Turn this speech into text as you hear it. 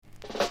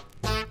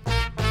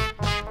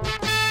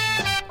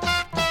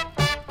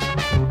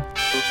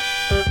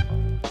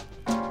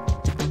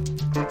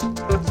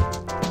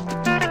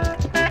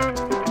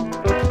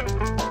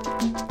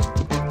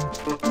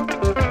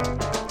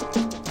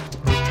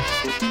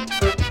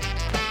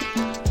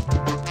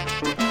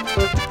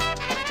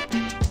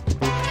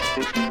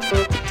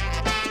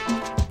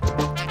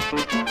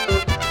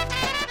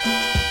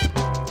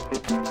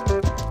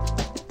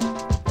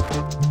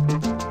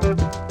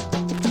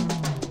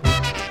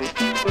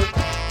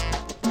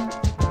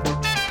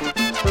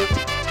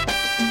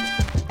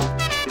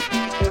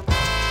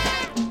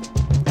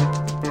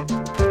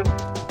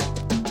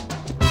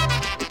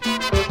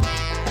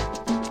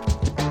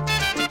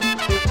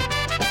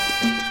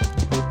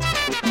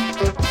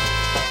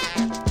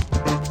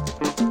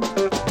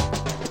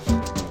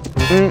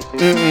Mm, mm,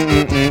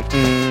 mm, mm, mm,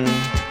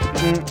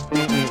 mm,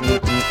 mm, mm, mm,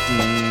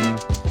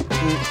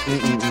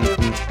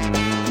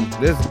 mm,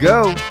 Let's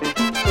go.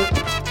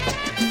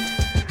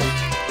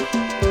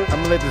 I'm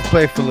gonna let this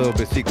play for a little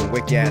bit so you can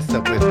wake your ass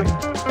up with me.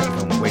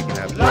 'Cause I'm waking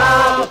up,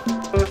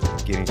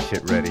 getting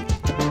shit ready.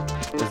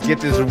 Let's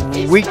get this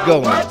week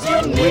going.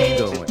 Week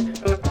going.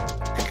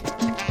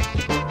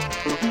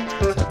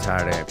 So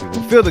tired of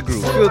people. Feel the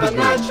groove. Feel the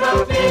groove.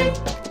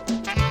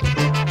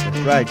 That's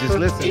right. Just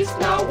listen. It's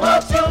not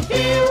what you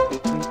feel.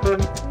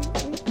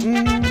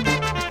 You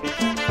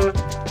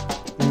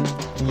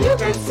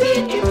can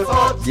see in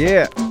thoughts.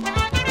 Yeah.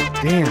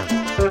 Damn.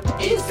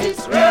 Is it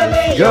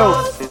really Go.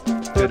 yours?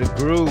 Feel the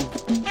groove.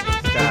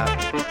 Stop.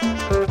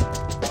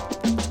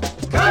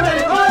 Come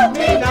and hold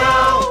me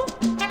now.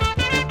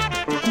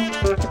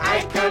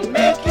 I can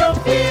make you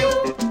feel.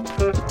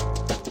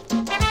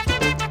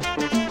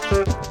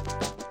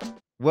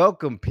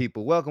 Welcome,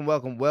 people. Welcome,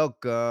 welcome,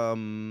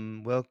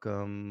 welcome,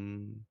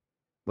 welcome,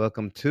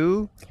 welcome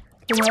to.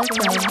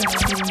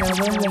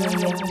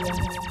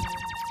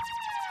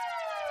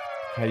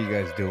 How you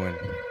guys doing?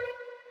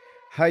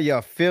 How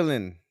y'all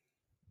feeling?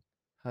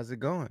 How's it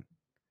going?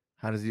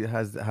 How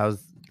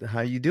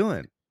you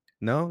doing?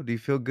 No? Do you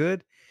feel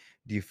good?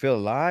 Do you feel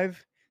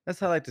alive? That's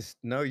how I like to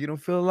know you don't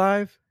feel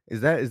alive?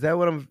 Is that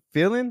what I'm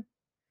feeling?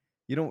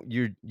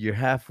 You're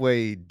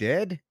halfway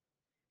dead?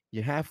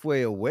 You're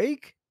halfway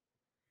awake?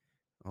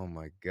 Oh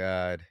my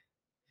god.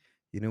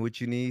 You know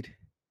what you need?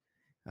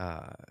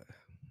 Uh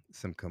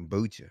some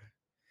kombucha.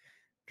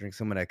 Drink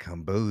some of that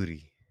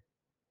kombucha.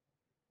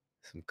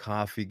 Some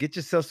coffee. Get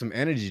yourself some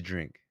energy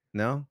drink.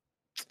 No?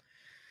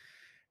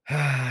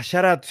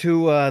 Shout out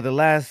to the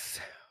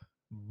last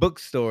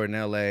bookstore in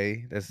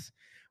LA. That's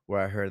where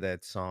I heard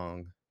that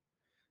song.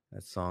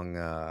 That song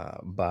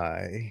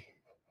by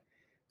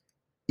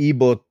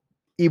Ibo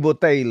Ibo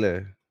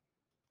Taylor,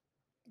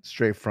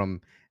 straight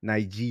from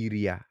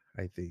Nigeria,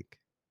 I think.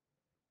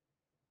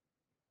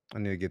 I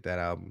need to get that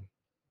album.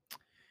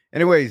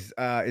 Anyways,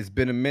 it's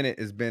been a minute.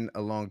 It's been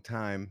a long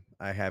time.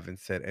 I haven't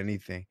said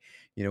anything.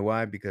 You know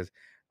why? Because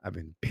I've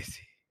been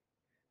busy.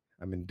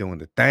 I've been doing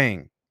the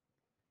thing.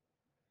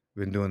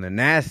 Been doing the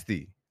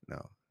nasty.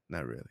 No,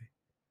 not really.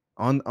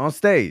 On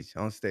stage.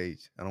 On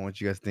stage. I don't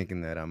want you guys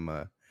thinking that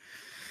I'm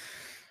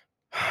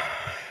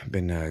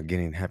been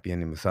getting happy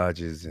ending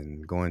massages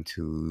and going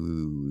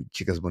to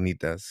chicas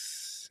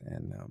bonitas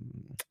and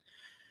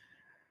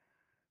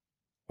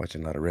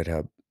watching a lot of Red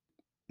Hot.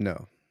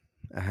 No,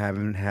 I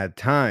haven't had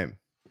time.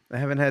 I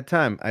haven't had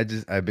time.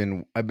 I've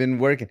been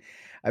working.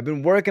 I've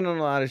been working on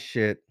a lot of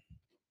shit.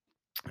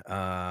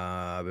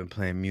 I've been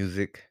playing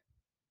music.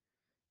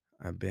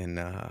 I've been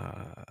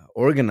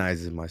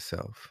organizing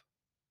myself.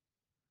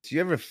 Do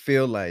you ever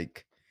feel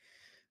like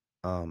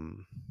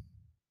um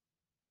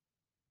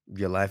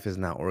your life is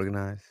not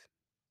organized?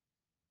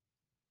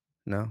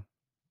 No?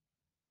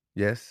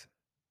 Yes?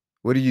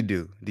 What do you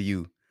do? Do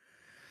you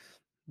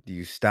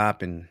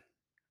stop and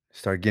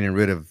start getting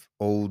rid of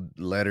old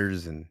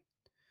letters and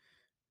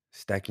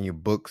stacking your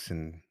books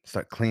and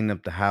start cleaning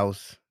up the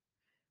house,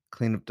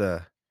 clean up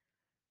the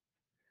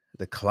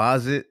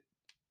closet?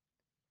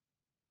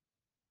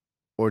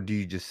 Or do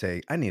you just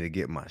say, I need to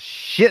get my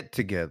shit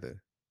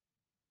together?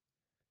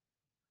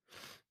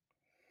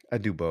 I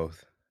do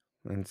both.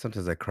 And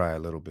sometimes I cry a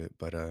little bit,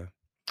 but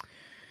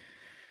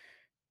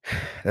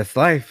that's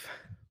life.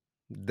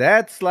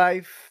 That's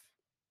life.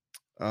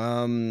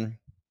 Um,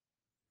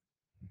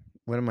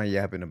 what am I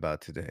yapping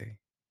about today?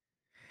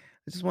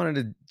 I just wanted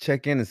to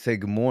check in and say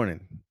good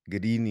morning,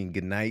 good evening,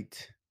 good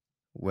night,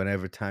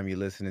 whatever time you're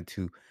listening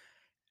to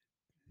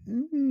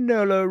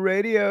Nolo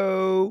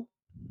Radio.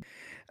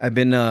 I've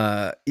been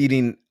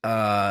eating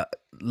a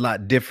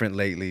lot different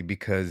lately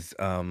because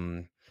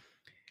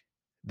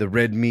the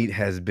red meat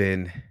has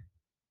been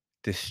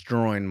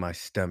destroying my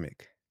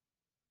stomach.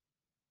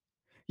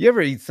 You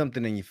ever eat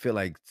something and you feel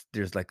like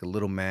there's like a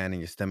little man in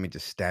your stomach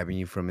just stabbing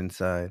you from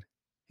inside?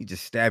 He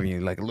just stabbing you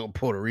like a little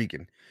Puerto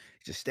Rican.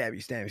 He just stab you,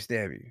 stab you,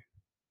 stab you.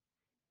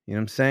 You know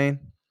what I'm saying?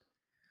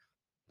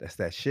 That's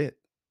that shit.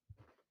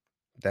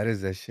 That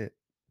is that shit.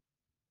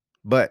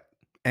 But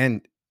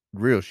and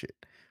real shit.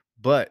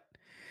 But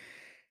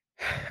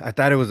I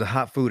thought it was a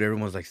hot food.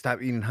 Everyone's like,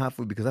 stop eating hot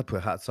food because I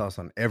put hot sauce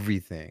on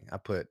everything. I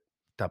put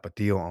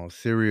tapatio on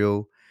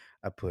cereal.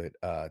 I put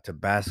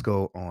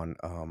Tabasco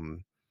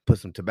on put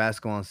some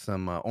Tabasco on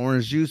some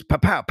orange juice. Pow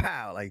pow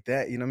pow like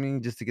that. You know what I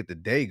mean? Just to get the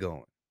day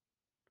going.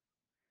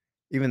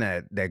 Even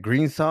that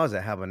green sauce,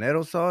 that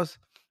habanero sauce,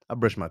 I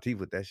brush my teeth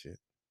with that shit.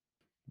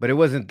 But it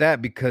wasn't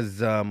that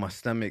because my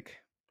stomach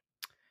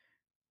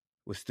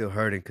was still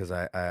hurting because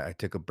I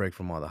took a break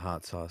from all the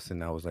hot sauce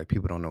and I was like,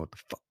 people don't know what the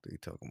fuck they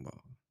talking about.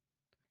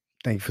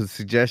 Thank you for the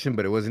suggestion,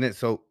 but it wasn't it.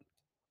 So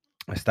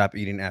I stopped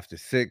eating after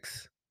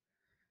 6,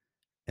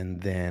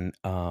 and then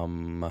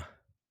um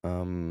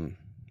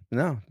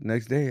no,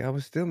 next day I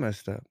was still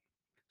messed up.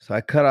 So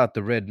I cut out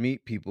the red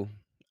meat, people.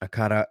 I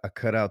cut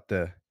out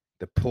the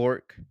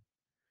pork.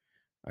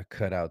 I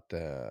cut out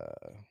the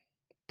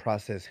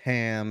processed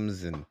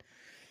hams and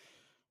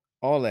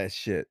all that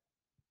shit.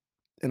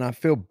 and I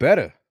feel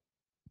better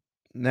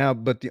now.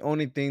 But the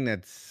only thing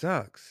that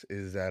sucks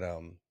is that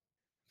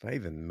if I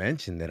even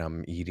mention that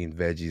I'm eating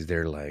veggies,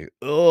 they're like,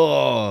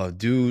 "Oh,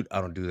 dude,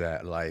 I don't do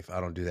that. Life, I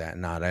don't do that.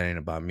 Nah, that ain't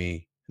about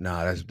me.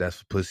 Nah, that's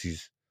for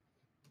pussies.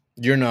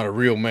 You're not a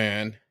real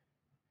man.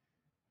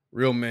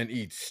 Real men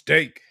eat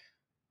steak.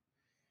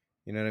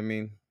 You know what I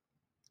mean?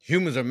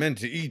 Humans are meant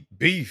to eat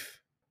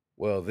beef.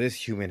 Well, this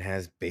human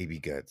has baby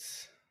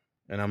guts."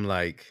 And I'm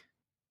like,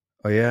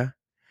 "Oh yeah?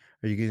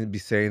 Are you gonna be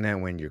saying that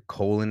when your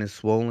colon is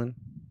swollen?"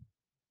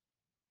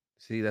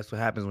 See, that's what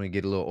happens when you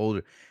get a little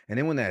older. And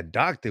then when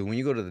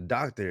you go to the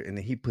doctor and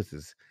then he puts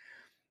his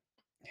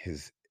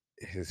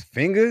his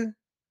finger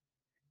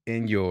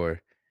in your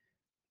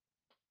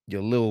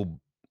little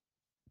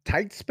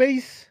tight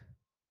space,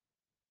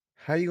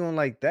 how you gonna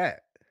like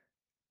that?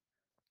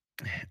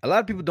 A lot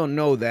of people don't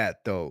know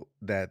that though,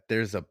 that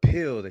there's a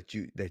pill that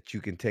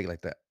you can take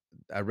like that.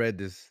 I read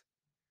this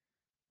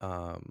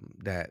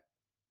that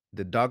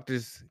the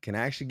doctors can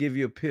actually give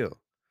you a pill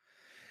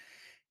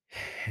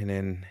and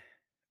then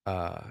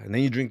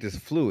you drink this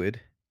fluid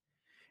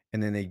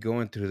and then they go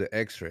in through the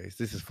x-rays.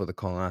 This is for the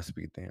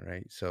colonoscopy thing,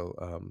 right? So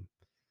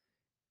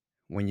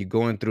when you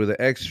go in through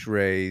the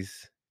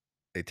x-rays,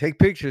 they take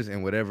pictures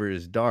and whatever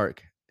is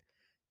dark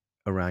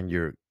around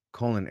your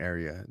colon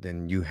area,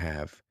 then you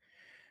have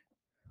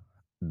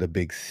the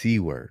big C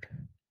word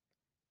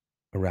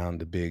around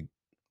the big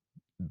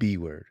B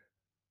word.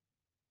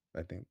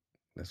 I think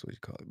that's what you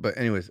call it. But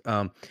anyways,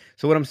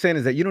 so what I'm saying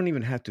is that you don't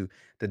even have to.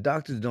 The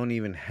doctors don't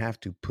even have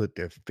to put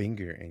their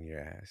finger in your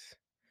ass.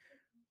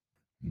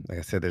 Like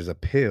I said, there's a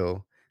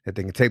pill that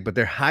they can take, but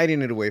they're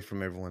hiding it away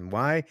from everyone.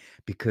 Why?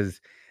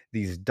 Because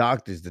these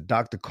doctors, the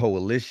doctor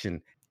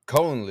coalition,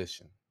 colon,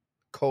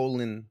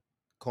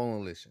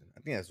 coalition.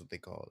 I think that's what they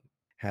call it.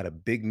 Had a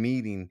big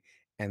meeting,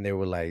 and they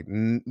were like,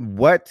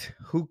 "What?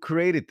 Who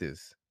created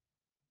this?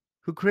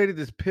 Who created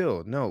this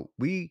pill? No,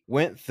 we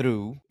went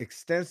through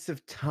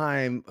extensive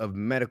time of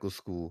medical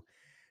school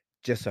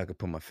just so I could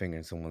put my finger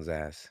in someone's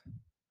ass.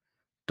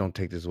 Don't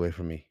take this away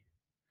from me."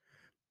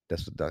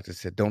 That's what the doctor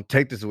said. Don't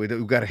take this away.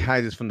 We got to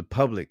hide this from the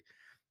public.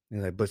 And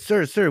they're like, but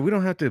sir, we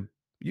don't have to.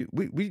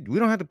 We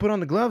don't have to put on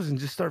the gloves and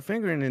just start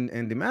fingering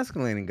and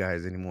demasculating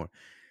guys anymore.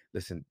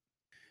 Listen,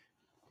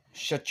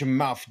 shut your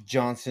mouth,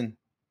 Johnson.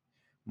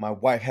 My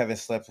wife haven't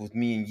slept with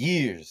me in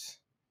years.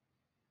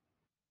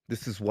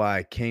 This is why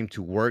I came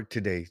to work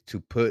today to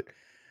put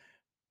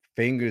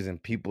fingers in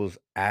people's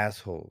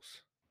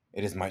assholes.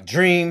 It is my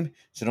dream,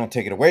 so don't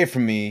take it away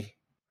from me.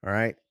 All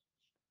right.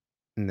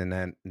 And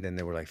then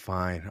they were like,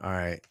 fine, all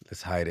right,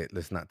 let's hide it.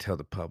 Let's not tell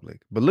the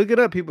public. But look it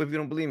up, people, if you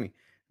don't believe me.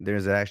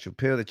 There's an actual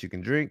pill that you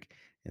can drink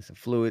and some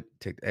fluid,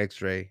 take the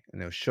x-ray,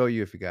 and they'll show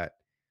you if you got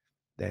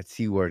that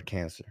C word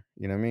cancer.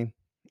 You know what I mean?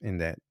 In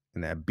that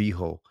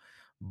B-hole.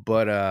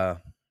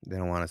 But they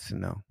don't want us to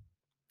know.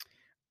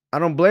 I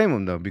don't blame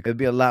them though, because it'd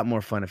be a lot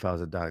more fun if I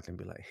was a doctor and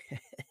be like,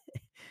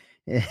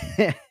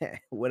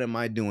 what am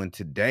I doing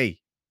today?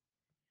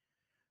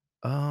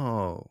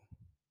 Oh,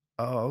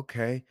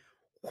 okay.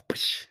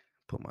 Whoopsh.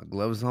 Put my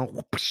gloves on.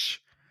 Whoopsh.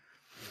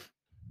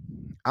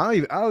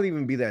 I'll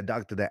even be that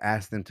doctor that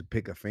asked them to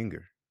pick a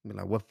finger. Be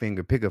like, what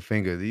finger? Pick a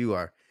finger.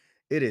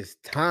 It is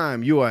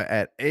time. You are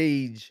at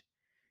age,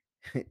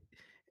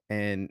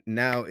 and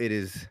now it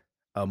is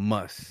a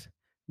must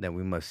that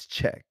we must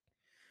check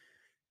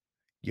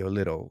your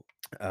little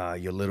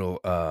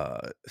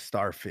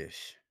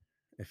starfish,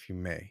 if you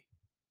may.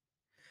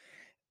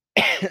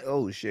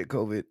 Oh shit,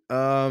 COVID.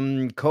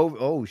 COVID.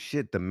 Oh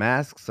shit, the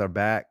masks are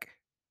back.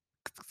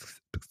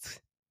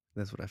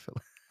 That's what I feel.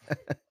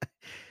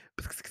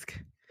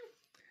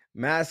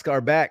 Masks are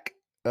back.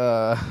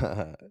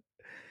 And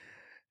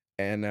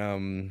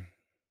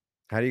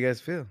how do you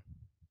guys feel?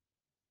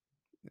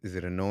 Is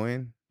it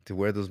annoying to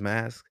wear those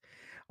masks?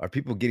 Are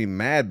people getting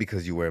mad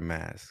because you wear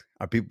masks?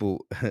 Are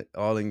people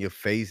all in your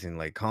face and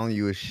like calling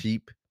you a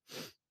sheep?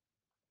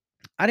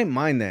 I didn't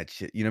mind that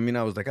shit. You know what I mean?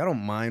 I was like, I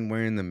don't mind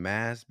wearing the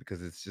mask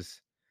because it's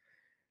just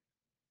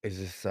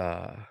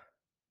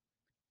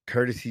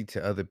courtesy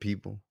to other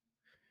people.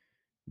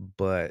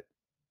 But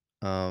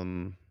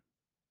um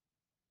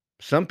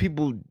some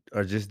people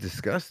are just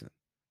disgusting.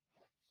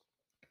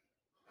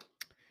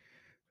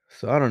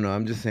 So I don't know.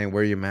 I'm just saying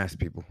wear your mask,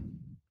 people.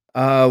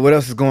 What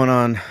else is going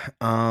on?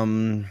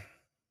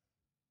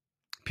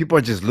 People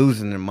are just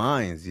losing their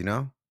minds, you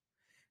know?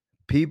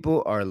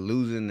 People are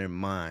losing their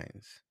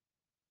minds.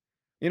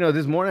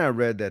 This morning I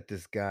read that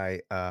this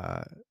guy,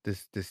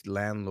 this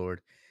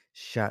landlord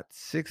shot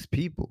 6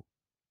 people.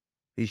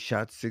 He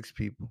shot 6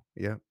 people.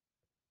 Yeah.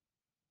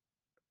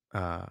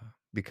 Uh,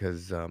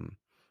 because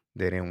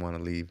they didn't want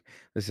to leave.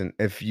 Listen,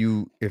 if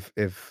I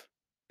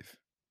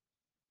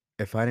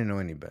didn't know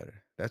any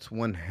better, that's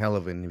one hell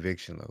of an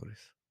eviction notice.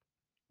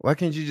 Why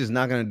can't you just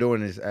knock on the door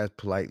and just ask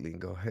politely and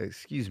go, "Hey,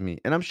 excuse me?"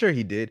 And I'm sure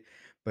he did,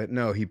 but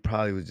no, he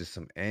probably was just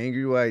some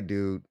angry white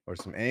dude or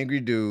some angry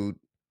dude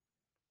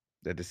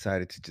that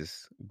decided to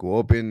just go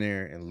up in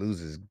there and lose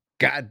his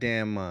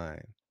goddamn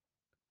mind.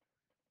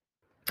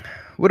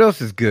 What else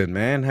is good,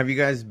 man?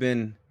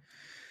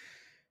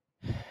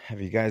 Have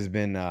you guys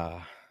been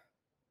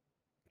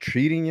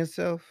treating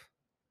yourself?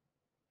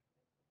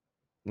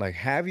 Like,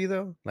 have you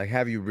though? Like,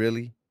 have you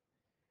really?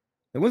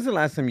 Like, when's the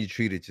last time you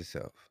treated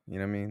yourself? You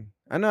know what I mean?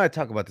 I know I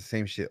talk about the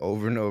same shit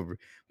over and over,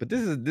 but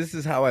this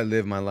is how I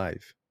live my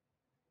life.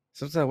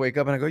 Sometimes I wake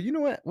up and I go, you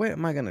know what? Where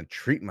am I gonna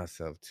treat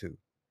myself to?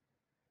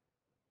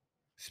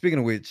 Speaking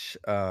of which,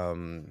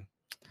 trying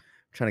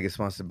to get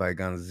sponsored by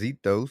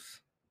Ganzitos.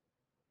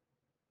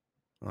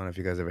 I don't know if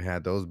you guys ever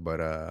had those,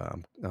 but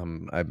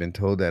I've been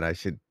told that I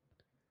should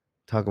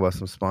talk about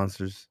some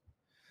sponsors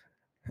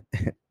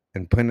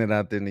and putting it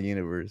out there in the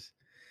universe,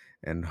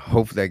 and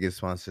hopefully I get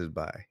sponsored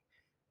by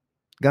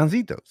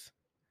Ganzitos.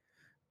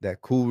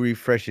 That cool,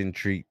 refreshing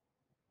treat.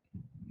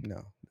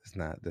 No, that's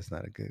not. That's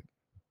not a good.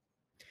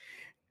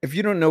 If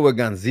you don't know what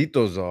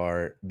Ganzitos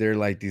are, they're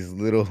like these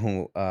little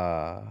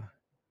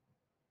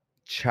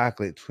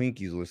chocolate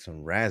Twinkies with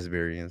some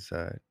raspberry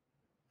inside.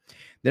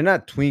 They're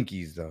not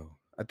Twinkies though.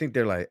 I think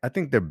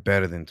they're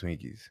better than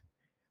Twinkies.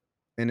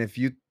 And if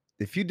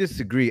you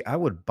disagree, I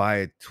would buy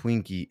a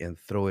Twinkie and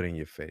throw it in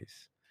your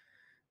face.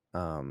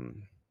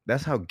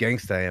 That's how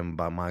gangsta I am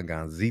about my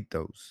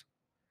Ganzitos.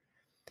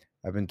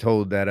 I've been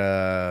told that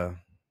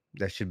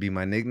that should be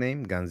my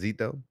nickname,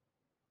 Ganzito.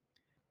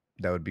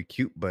 That would be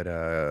cute, but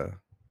I'd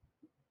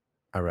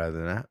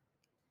rather not.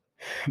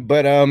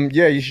 But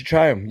yeah, you should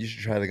try them. You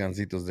should try the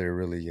Ganzitos. They're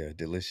really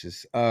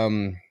delicious.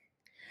 On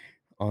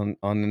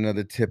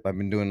another tip, I've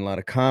been doing a lot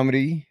of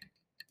comedy.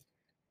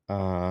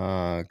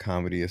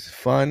 Comedy is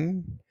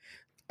fun.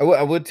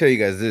 I would tell you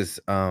guys this.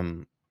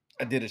 I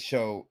did a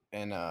show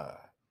and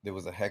there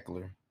was a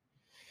heckler.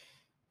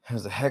 There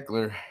was a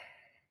heckler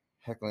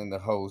heckling the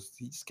host.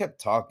 He just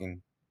kept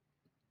talking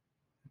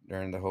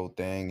during the whole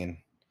thing, and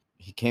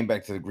he came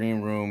back to the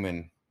green room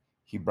and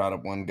he brought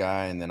up one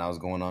guy, and then I was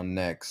going on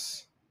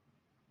next.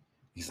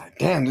 He's like,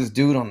 "Damn, this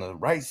dude on the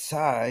right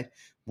side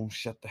won't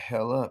shut the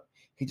hell up.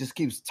 He just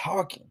keeps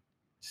talking.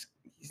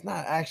 He's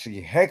not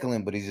actually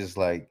heckling, but he's just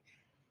like,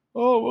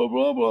 oh, blah,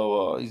 blah, blah,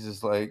 blah." He's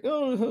just like,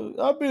 "Oh,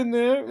 I've been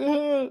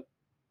there.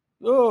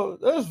 Oh,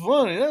 that's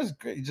funny. That's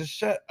great. Just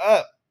shut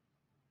up.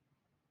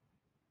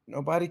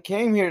 Nobody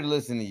came here to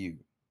listen to you."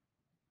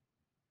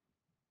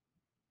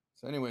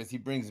 So, anyways, he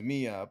brings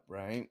me up,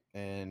 right?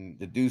 And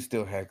the dude's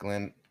still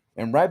heckling.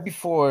 And right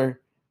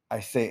before I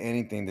say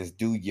anything, this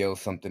dude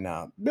yells something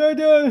out. I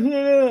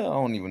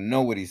don't even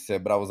know what he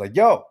said, but I was like,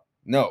 yo,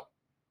 no,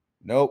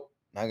 nope,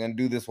 not gonna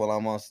do this while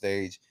I'm on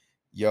stage.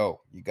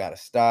 Yo, you gotta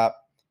stop.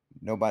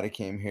 Nobody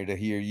came here to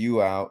hear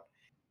you out.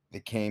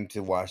 They came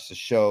to watch the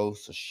show,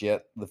 so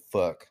shut the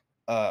fuck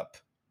up.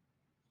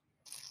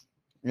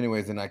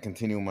 Anyways, then I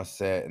continue my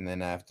set, and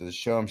then after the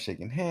show, I'm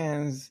shaking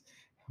hands,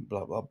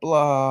 blah blah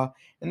blah.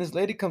 And this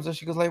lady comes up,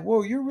 she goes like,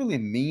 "Whoa, you're really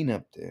mean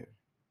up there."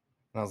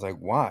 And I was like,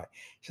 "Why?"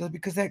 She's like,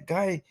 "Because that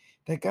guy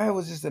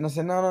was just," and I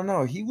said, "No, no,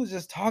 no, he was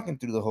just talking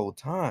through the whole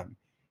time."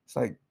 It's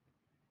like,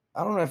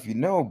 I don't know if you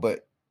know,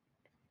 but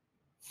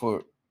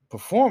for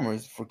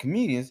performers, for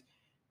comedians,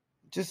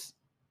 just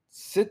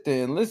sit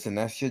there and listen.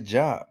 That's your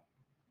job.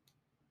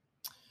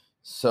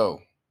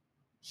 So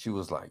she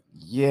was like,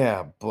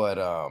 "Yeah, but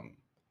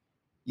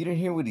you didn't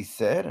hear what he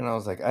said?" And I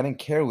was like, "I didn't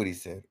care what he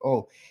said."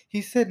 "Oh,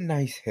 he said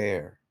nice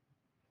hair."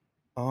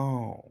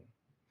 "Oh.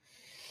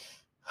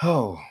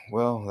 Oh,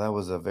 well, that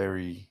was a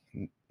very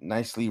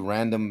nicely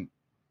random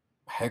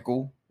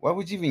heckle. Why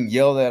would you even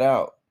yell that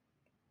out?"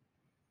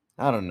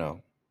 I don't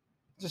know.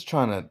 Just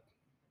trying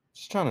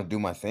to do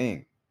my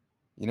thing.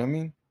 You know what I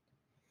mean?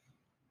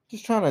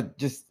 Just trying to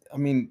just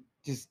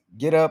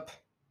get up,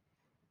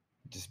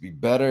 just be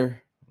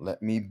better,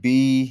 let me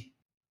be,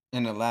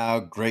 and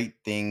allow great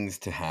things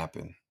to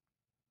happen.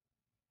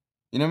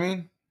 You know what I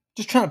mean?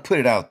 Just trying to put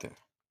it out there.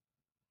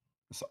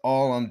 That's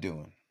all I'm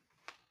doing.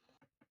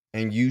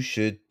 And you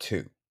should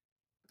too.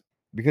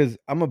 Because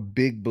I'm a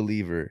big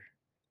believer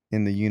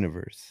in the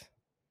universe.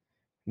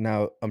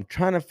 Now, I'm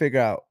trying to figure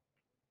out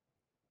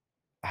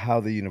how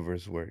the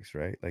universe works,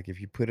 right? Like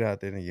if you put it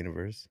out there in the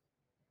universe,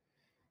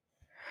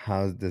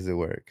 how does it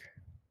work?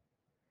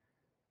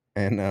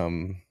 And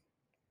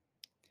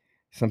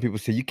some people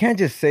say you can't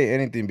just say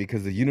anything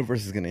because the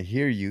universe is going to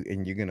hear you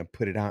and you're going to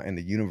put it out and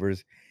the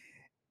universe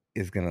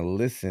is going to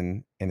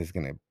listen and it's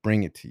going to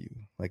bring it to you.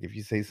 Like if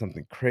you say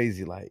something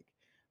crazy like,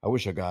 "I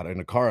wish I got in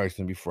a car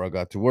accident before I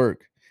got to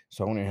work,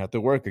 so I won't have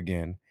to work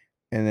again."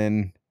 And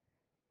then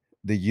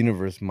the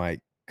universe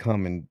might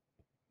come and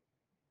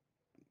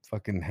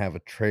fucking have a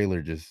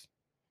trailer just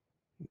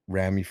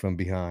ram me from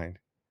behind.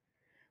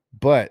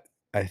 But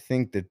I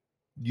think that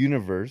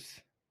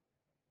universe,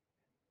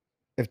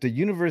 if the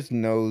universe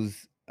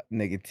knows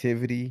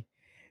negativity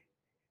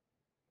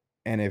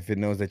and if it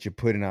knows that you're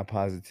putting out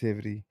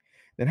positivity,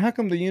 then how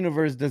come the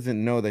universe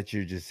doesn't know that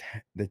you're just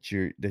that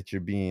you're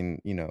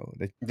being,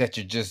 that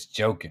you're just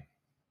joking,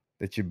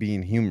 that you're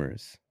being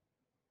humorous,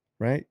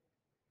 right?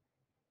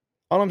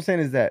 All I'm saying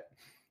is that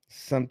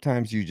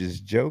sometimes you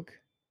just joke,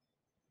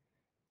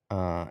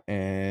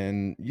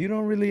 and you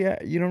don't really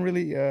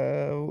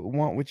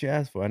want what you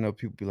ask for. I know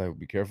people be like,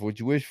 "Be careful what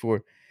you wish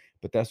for,"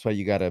 but that's why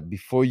you gotta,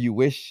 before you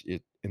wish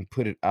it, and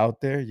put it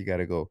out there, you got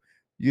to go,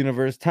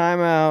 universe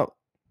timeout,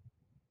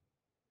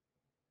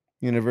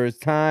 universe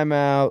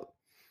timeout,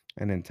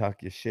 and then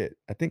talk your shit.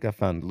 I think I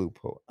found the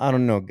loophole. I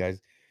don't know,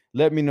 guys.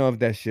 Let me know if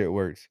that shit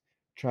works.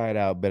 Try it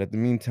out. But at the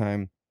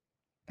meantime,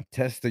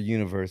 test the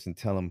universe and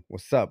tell them,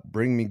 what's up?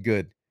 Bring me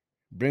good.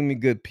 Bring me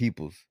good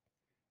peoples.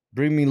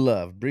 Bring me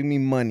love. Bring me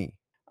money.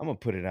 I'm gonna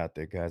put it out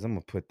there, guys. I'm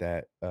gonna put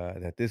that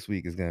that this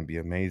week is gonna be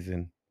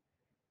amazing.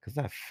 Cause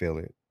I feel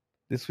it.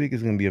 This week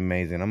is gonna be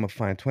amazing. I'm gonna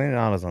find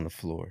 $20 on the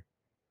floor.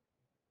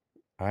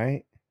 All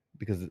right?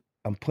 Because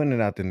I'm putting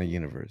it out there in the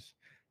universe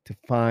to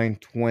find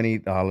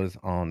 $20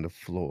 on the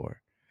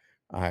floor.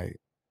 All right.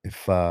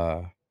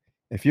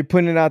 If you're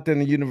putting it out there in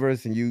the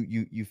universe and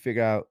you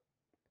figure out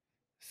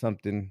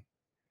something,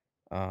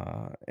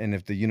 and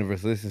if the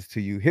universe listens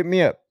to you, hit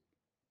me up.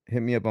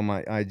 Hit me up on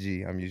my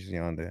IG. I'm usually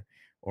on there,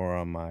 or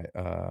on my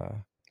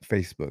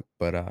Facebook.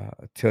 But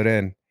till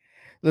then,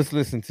 let's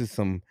listen to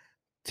some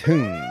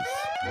tunes.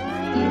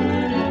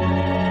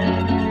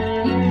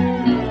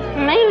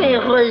 Maybe,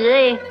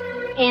 Jose,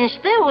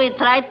 instead we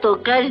try to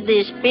catch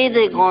the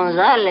Speedy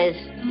Gonzalez,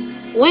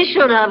 we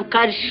should have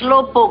caught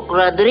Slowpoke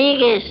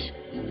Rodriguez,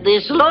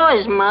 the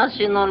slowest mouse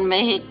in all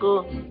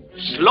Mexico.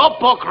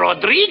 Slowpoke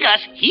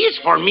Rodriguez, he's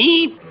for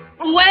me.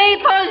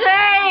 Wait,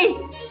 Jose!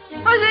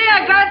 Jose,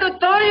 I got to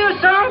tell you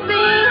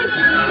something.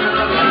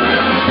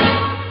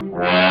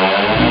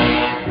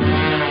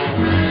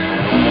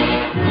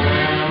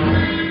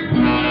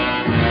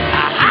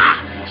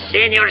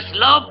 Senor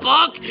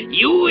Slowpoke,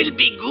 you will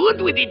be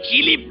good with the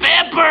chili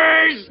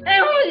peppers. Hey,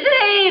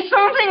 Jose,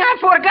 something I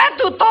forgot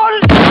to tell.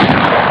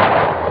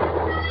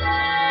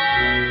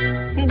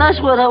 That's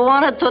what I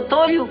wanted to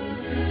tell you.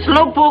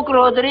 Slowpoke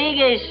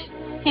Rodriguez,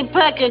 he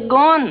packed a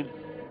gun.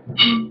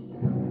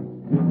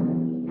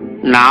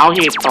 Now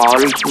he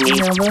calls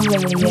me.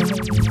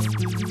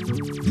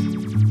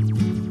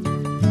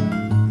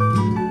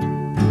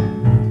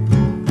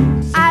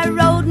 I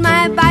rode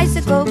my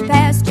bicycle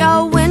past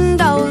your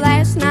window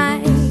last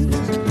night.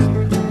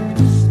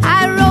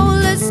 I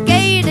roller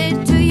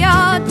skated to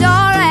your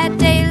door at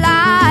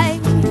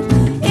daylight.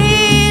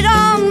 It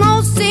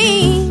almost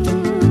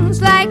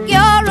seems like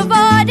you're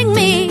avoiding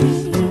me.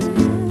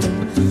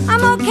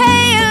 I'm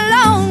okay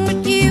alone,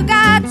 but you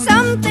got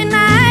something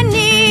I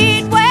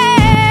need. Well,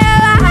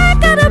 I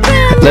got a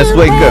brand new Let's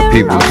wake up, pair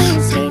people. of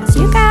roller skates.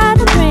 You got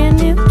a brand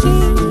new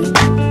key.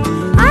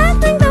 I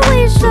think that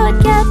we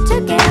should get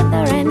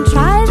together and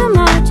try them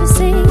out, you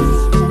see.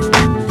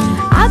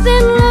 I've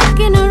been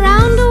looking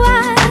around a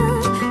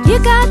while. You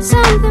got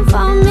something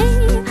for me.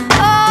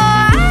 Oh,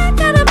 I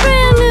got a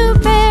brand new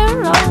pair of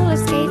roller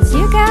skates.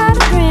 You got a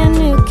brand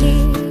new key.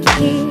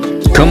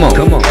 Come on,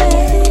 come on.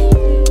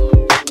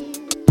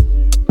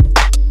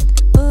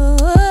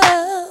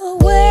 Ooh,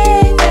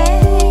 way,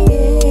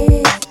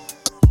 way.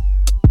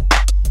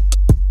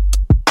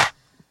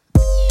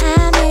 I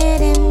met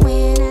him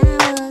when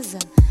I was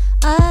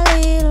a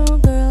little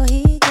girl.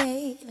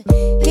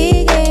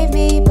 He gave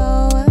me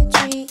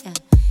poetry.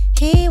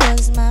 He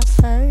was my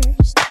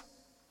first.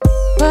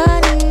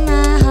 But in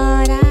my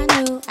heart I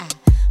knew I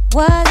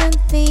wasn't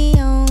the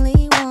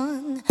only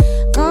one.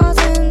 'Cause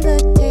when the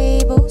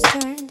tables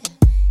turned,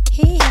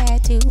 he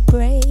had to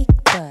break.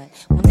 But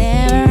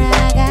whenever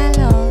I got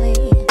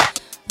lonely,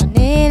 I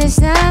needed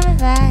some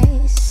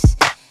advice.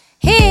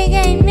 He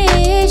gave me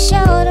his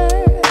shoulder.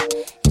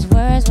 His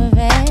words were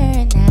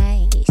very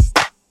nice.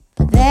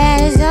 But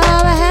that is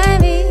all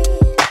behind me.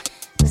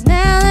 'Cause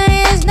now there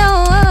is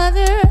no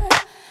other.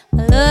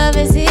 My love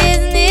is his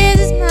and his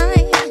is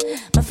mine.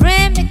 My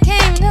friend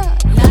became the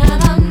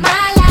love of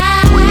my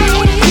life.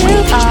 You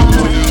are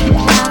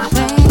my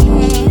friend,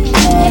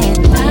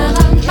 love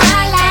of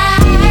my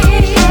life.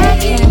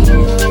 Within,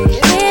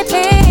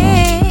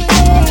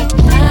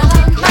 love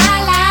of my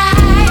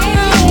life.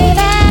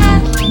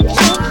 Without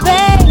you,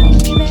 baby,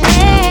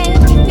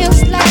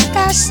 feels like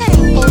I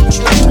sang for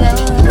true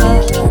love.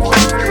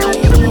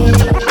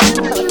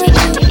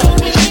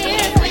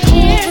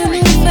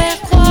 Nous faire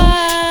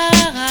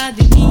croire à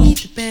des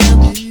mythes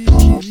perdus,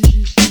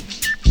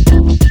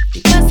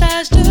 des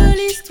passages de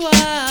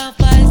l'histoire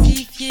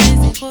falsifiés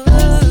et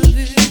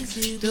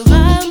revus, de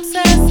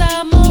Ramsès à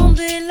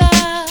Mandela,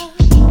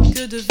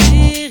 que de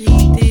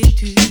vérité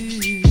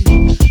tue.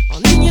 En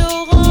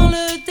ignorant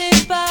le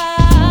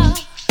départ,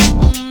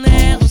 on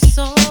est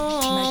ensemble.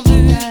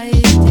 Mathilda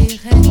était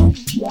reine,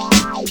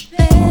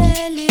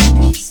 belle et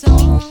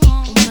puissante.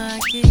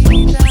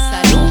 Maqueda,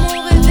 salon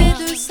rêvé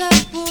de sa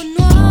peau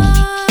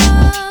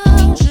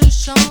noire. Je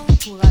chante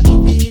pour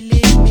aviver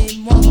les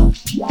mémoires,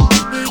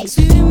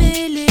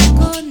 exhumer les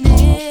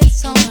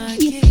connaissances.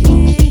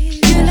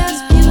 Que la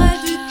spirale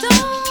du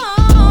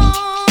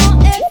temps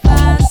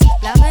efface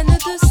la reine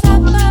de sa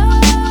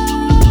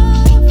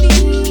vie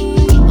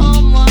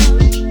en moi.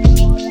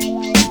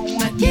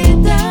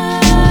 Maqueda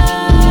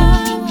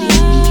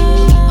vit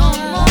en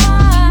moi.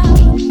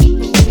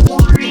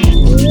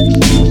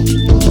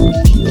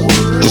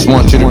 Just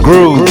want you to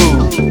groove.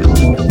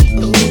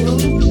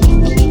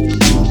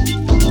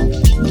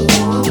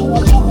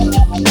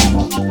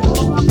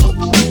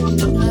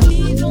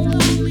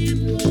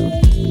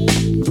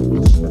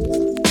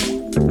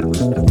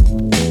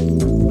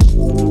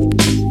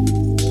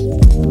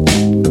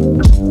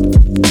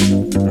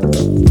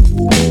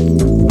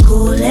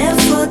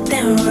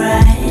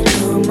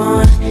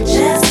 on,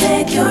 just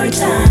take your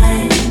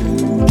time.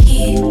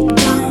 Keep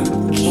on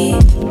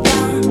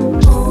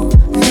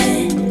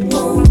moving,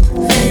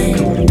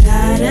 moving.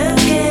 Gotta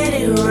get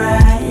it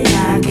right.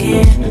 I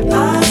can't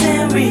pause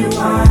and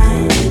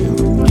rewind.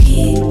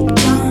 Keep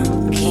on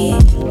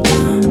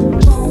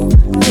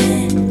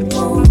moving,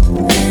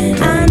 moving.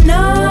 I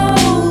know.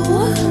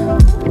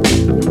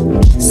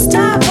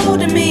 Stop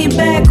holding me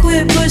back,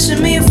 quit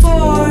pushing me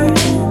forward.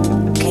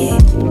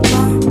 Keep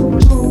on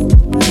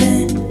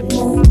moving,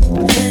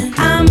 moving.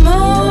 I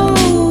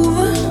move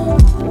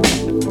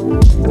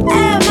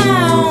at my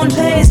own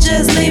pace,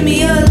 just leave me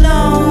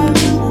alone.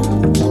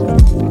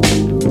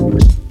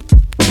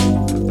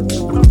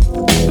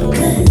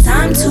 'Cause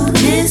I'm too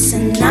this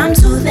and I'm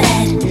too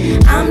that.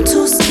 I'm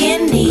too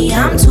skinny,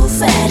 I'm too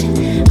fat.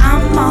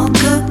 I'm all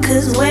good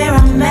 'cause where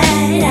I'm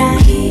at,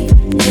 I keep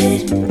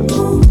it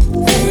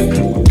moving.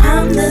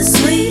 I'm the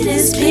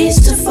sweetest peach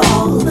to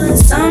fall, but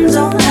some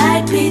don't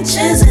like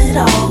peaches at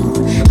all.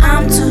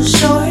 I'm too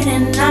short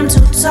and I'm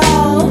too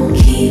tall.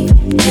 Keep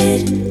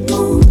it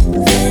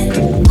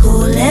moving. Go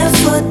left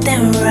foot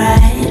then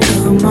right.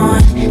 Come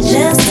on,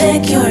 just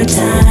take your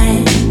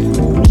time.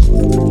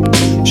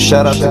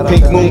 Shout out to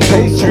Pink Moon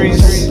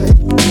Pastries.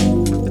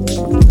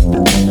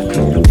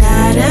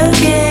 Gotta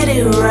get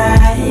it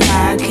right.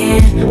 I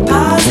can't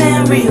pause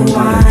and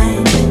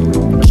rewind.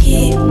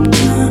 Keep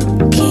on.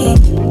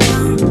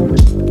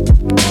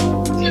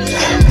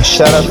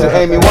 Shout out to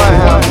Amy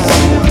Winehouse.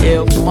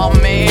 If my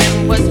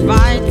man was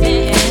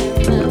fighting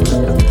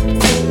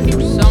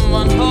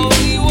someone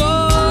holy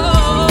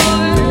war,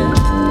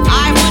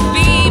 I would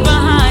be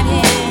behind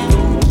him,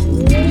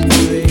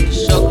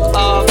 shook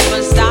up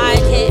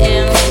beside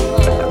him,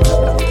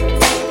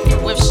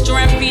 with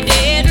strength he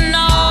didn't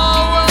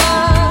know.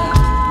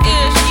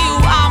 It's you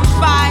I'm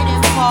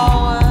fighting for.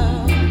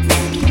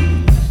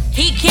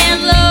 He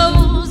can't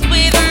lose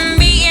with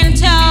me in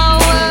tow.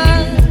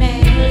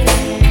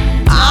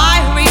 I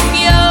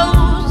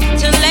refuse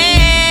to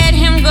let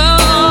him go.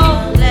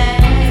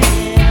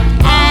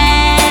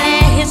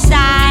 At his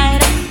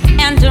side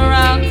and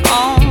rock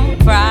on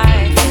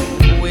pride,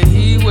 where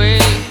he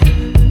waits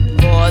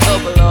for the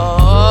blow.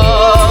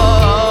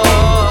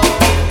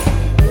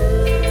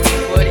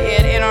 Put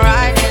it in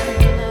writing,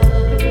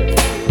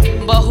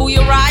 but who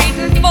you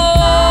writing for?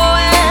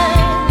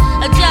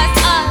 Just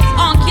us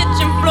on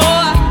kitchen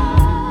floor,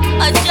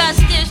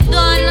 justice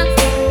done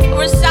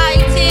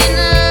reciting.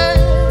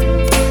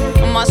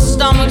 My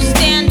stomach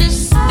standing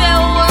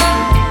still,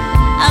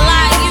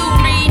 like you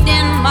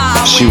reading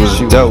my She was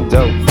will.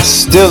 dope.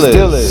 Still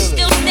is.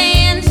 Still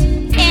stands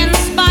in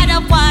spite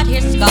of what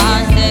his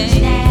scars say.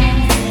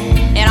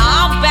 And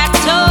I'll back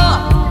up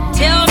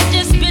till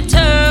this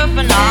bitter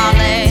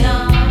finale.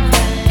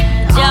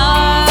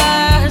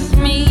 Just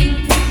me,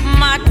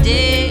 my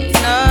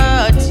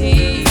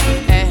dignity,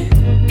 and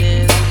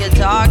this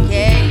guitar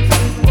case.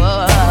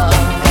 Whoa,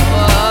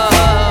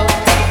 whoa.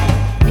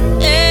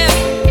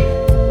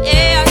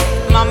 If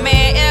my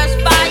man is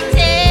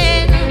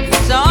fighting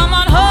some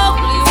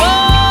unholy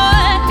war,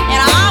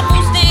 and I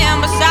will stand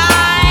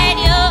beside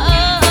you.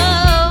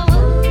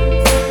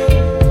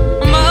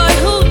 But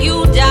who you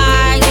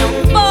dying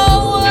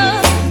for?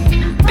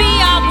 Be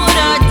I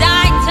would've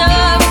died to.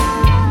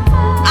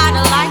 I'd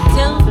like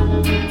to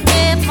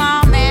if my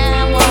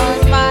man was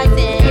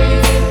fighting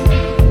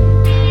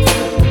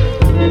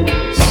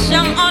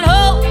some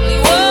unholy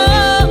war.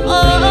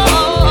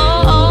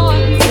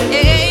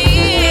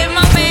 If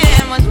my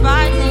man was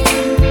fighting.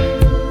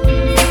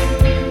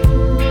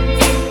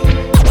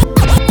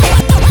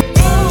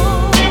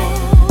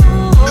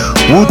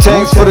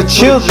 Wu-Tang's for the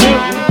children.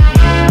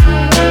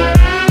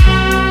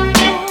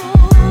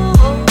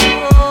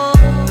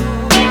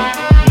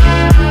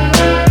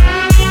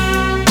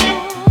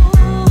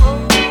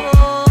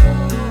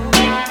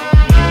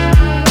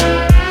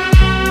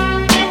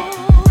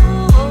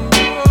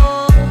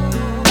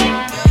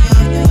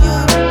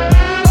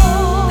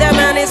 That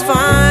man is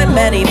fine,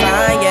 many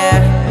fine,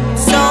 yeah.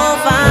 So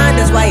fine,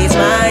 that's why he's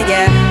mine,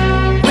 yeah.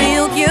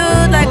 Real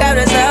cute like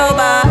Idris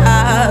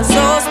Elba,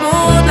 so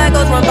smooth like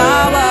Osman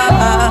Bawa.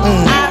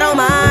 I don't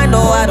mind,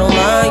 no, I don't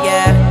mind,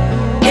 yeah.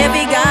 If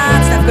he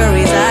got Steph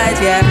Curry's eyes,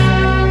 yeah.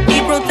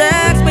 He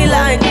protects me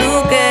like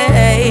Luke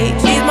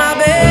Cage. He's my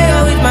baby,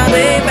 oh, he's my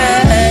baby.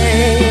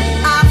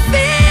 I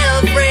feel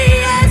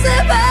free as a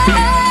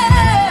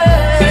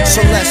bird.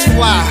 So let's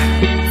fly.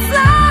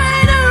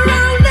 Flying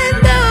around in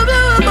the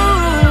blue.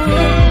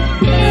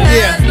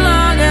 Yeah. As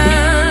long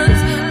as,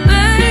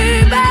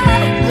 baby.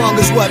 Long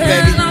as what,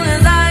 baby? As long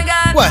as I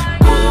got What?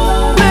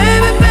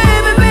 baby,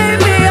 baby,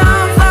 baby,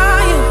 I'm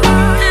flying.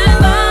 As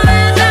long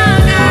as I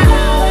got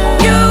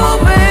you,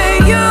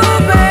 baby,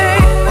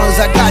 As long as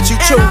I got you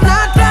too. I'm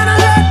not tryna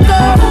let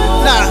go.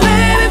 Nah.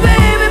 Baby,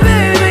 baby,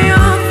 baby,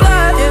 I'm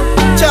flying.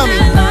 Tell me.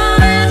 As long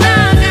as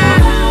I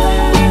got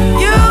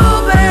you,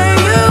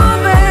 baby.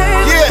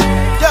 Yeah.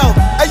 Yo.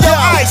 Hey, yo,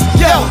 Ice.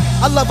 Yo.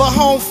 I love her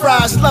home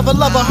fries. Love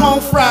her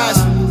home fries.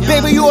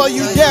 Baby, you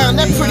you down.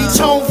 That pretty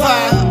tone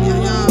vibe.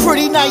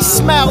 Pretty nice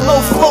smile,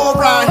 low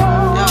fluoride.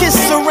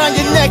 Kisses around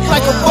your neck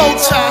like a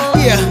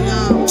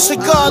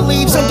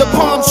leaves under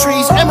palm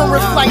trees.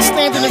 Emirate flight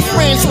standing in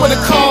France with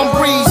a calm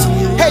breeze.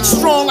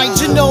 Headstrong like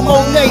Janelle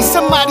Monáe.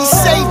 Somebody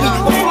save me.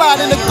 I'm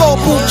flying in a gold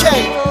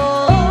bouquet.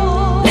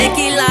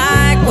 Nikki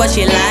like what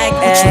she like,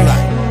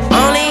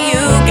 Only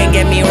you can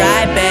get me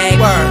right, babe.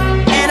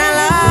 And I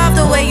love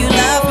the way you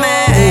love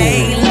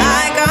me.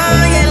 Like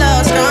Kanye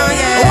loves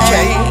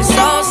Kanye.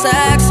 So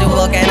sexy,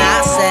 what can I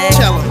say?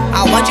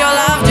 I want your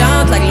love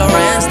Jones like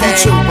Lorenz Day.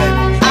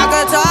 I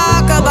could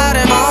talk about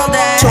him all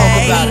day.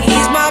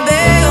 He's my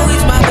baby, oh,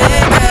 he's my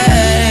baby.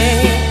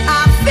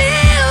 I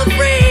feel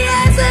free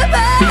as a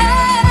bird,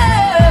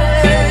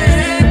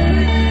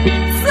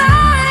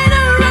 flying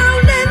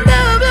around in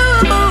the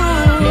blue.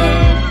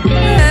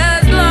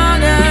 As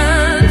long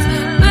as,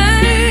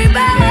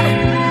 baby,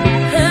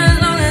 as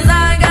long as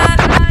I got,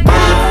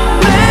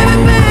 baby,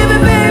 baby,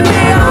 baby,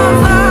 I'll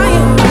fly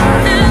you.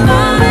 As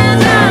long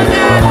as I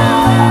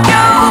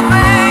got you,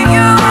 baby,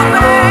 you,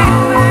 baby.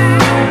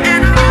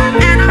 And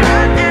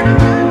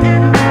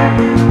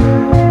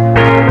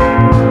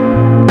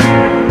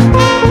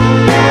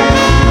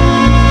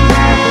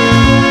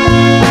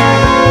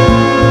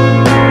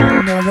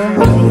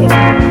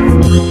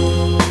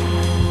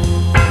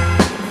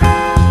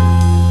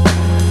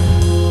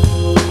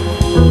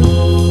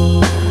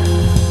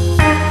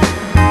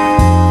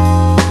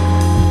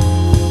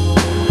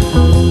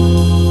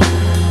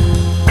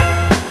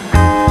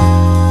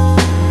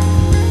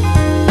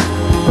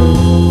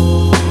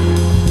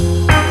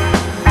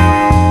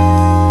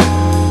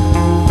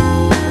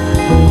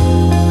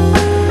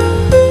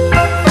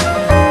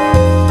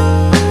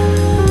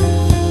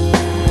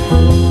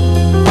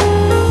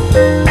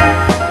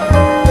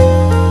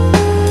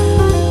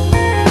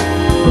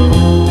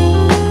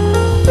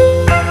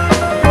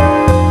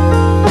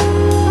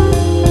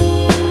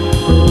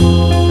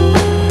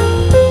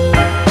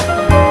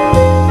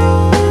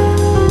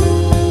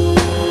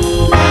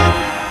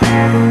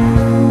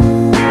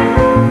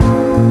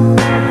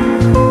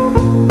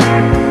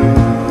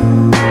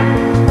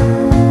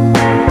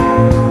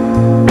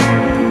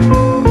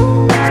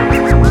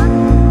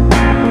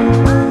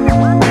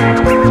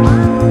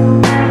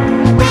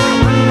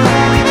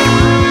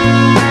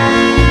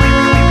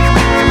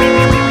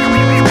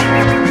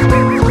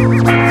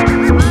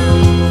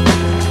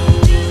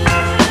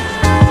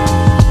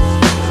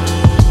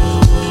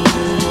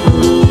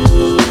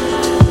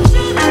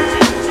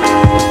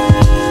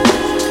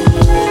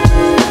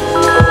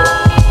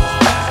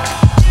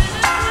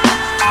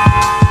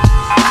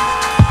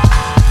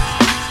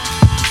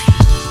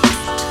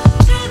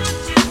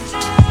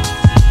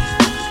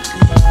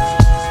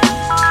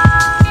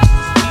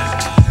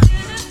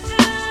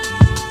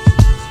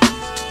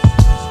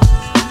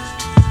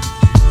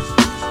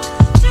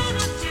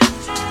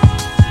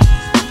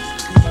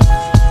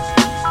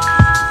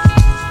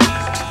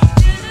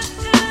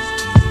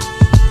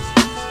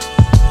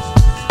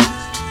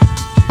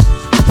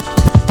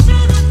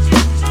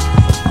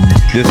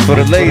This for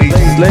the ladies,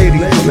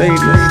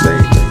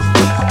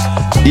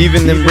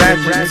 even them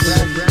rappers.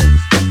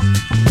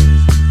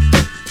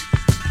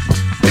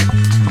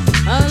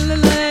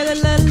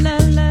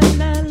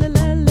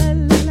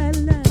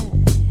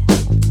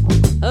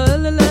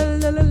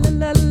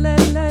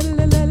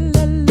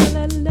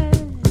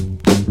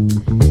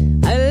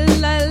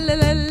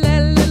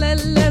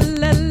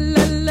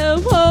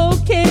 Oh,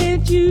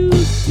 can't you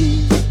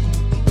see?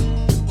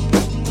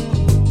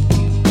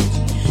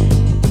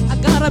 I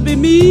gotta be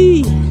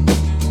me.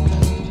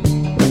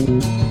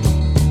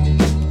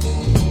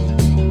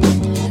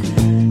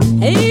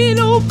 Ain't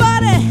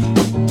nobody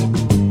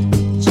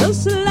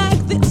just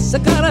like this. I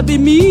gotta be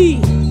me.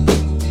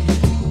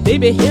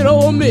 Baby, hit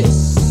or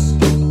miss.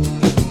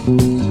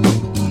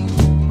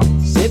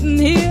 Sitting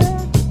here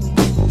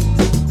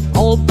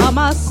all by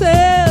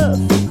myself,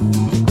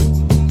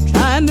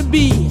 trying to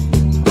be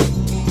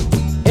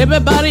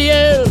everybody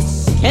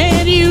else.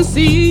 Can't you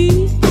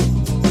see?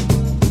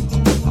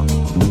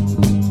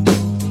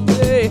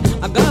 Hey,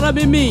 I gotta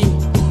be me.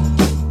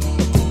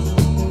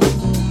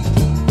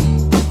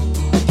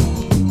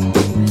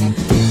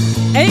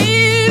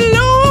 Ain't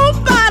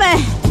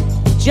nobody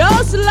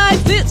just like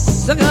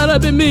this. I gotta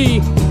be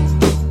me.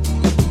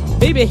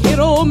 Baby, hit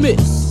or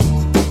miss.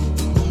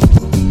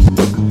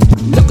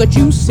 Look at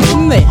you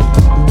sitting there,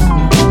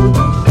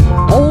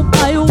 all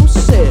by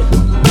yourself,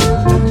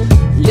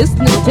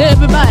 listening to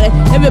everybody.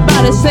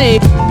 Everybody say,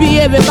 be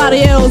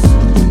everybody else.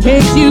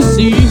 Can't you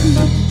see?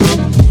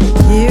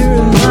 Here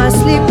am I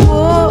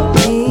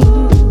sleepwalking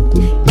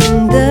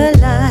in the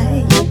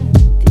light,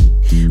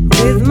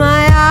 with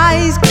my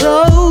eyes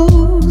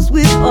closed,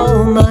 with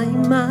all my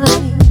mind.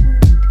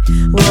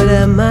 What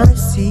am I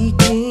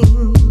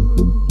seeking?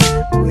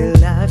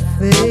 Will I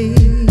fade?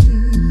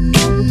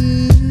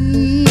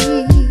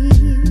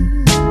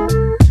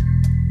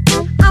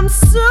 I'm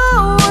so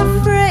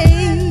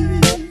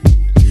afraid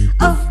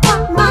of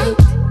what might.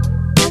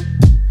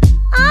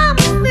 I'm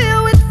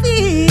filled with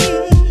fear.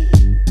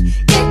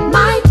 It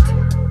might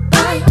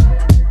bite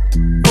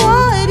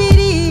what it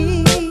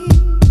is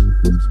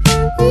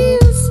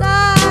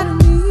inside of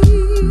me.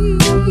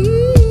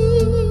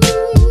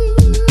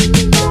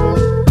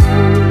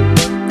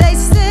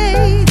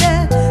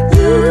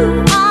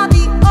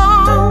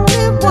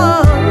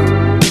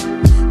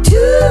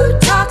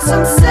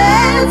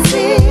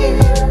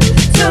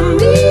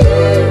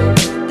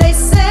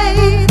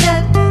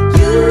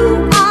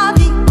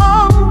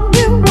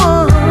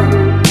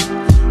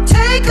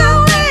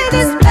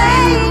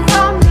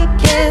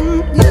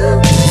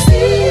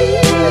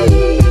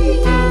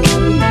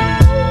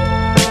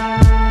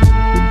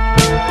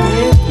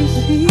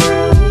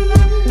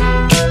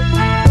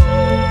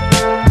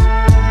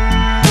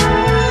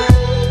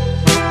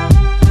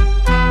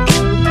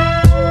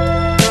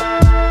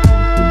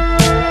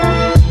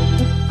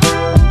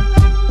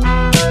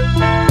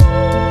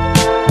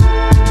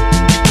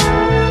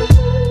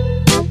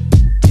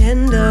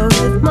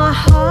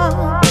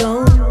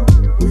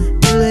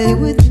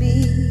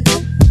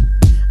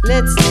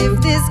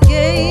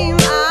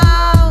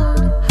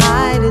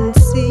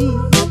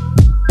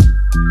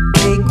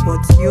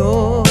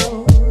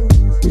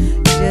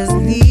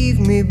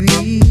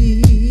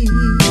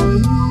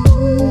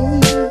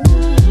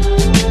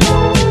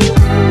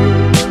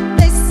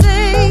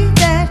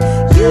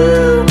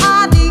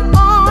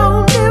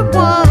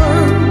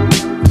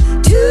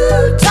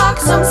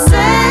 some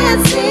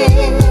sense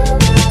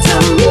to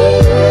me.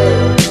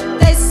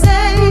 They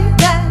say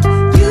that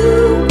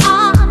you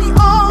are the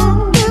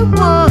only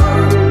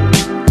one.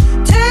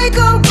 Take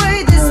away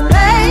this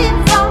pain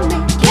from me.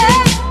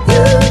 Can't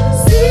you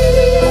see?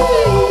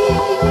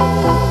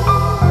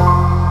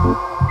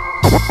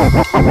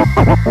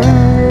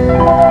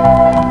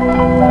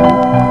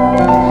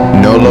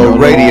 Nolo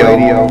Radio.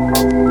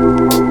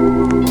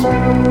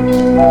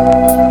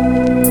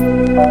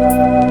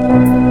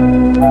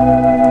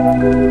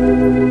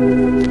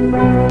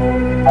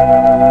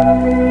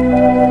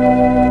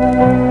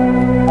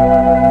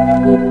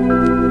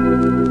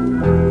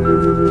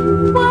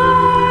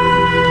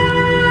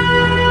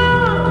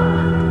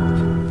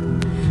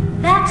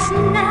 That's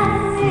not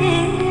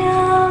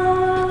real.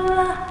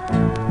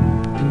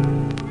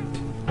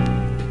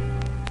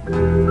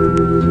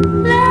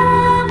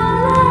 Love,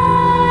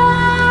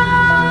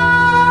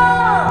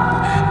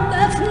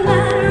 that's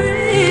not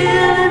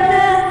real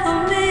for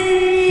me.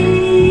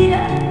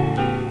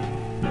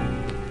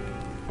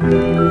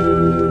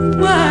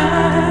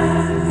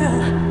 World,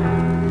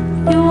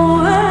 your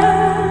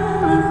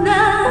world is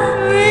not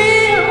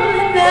real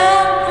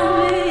enough for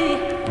me.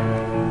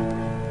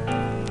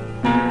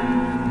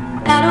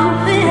 I don't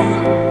feel,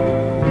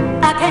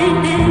 I can't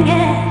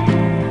get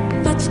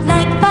much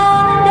like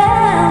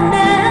falling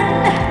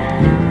down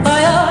for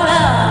your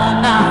love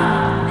now.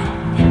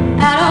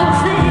 I don't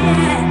see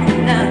it,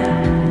 no.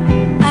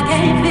 I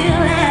can't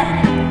feel it,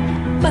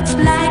 much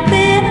like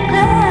being a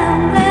clown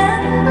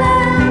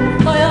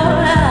for your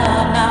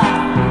love now.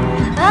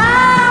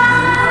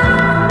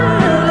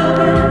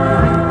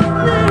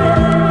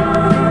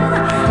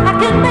 I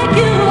can make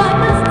you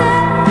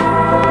understand.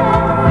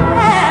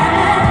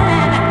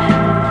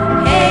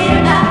 Hey,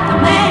 you're not the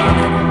man.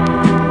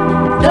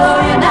 No,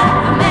 you're not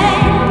the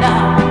man. No,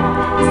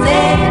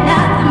 say you're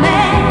not the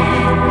man.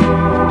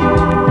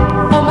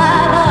 For my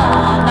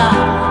love, no.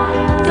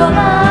 Your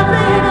love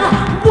in a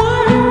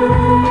world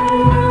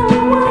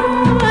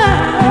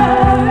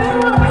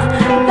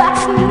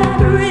that's not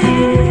real.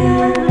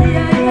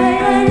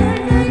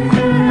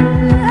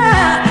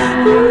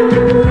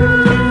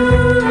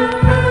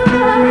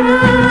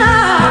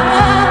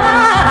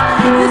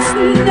 It's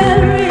not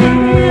real.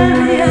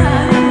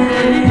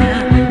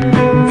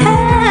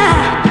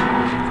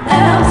 I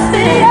don't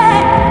see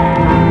it,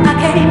 I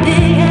can't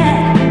dig it,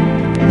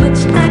 but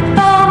it's like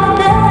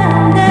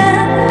falling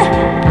down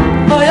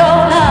for your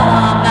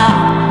love now.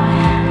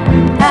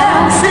 I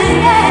don't see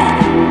it,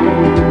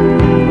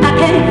 I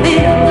can't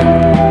feel,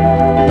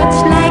 but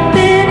it's like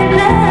being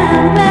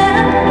down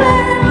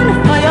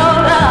for your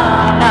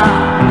love now.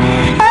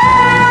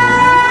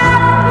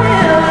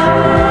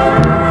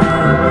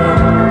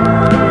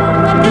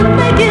 I can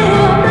make you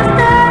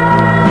understand.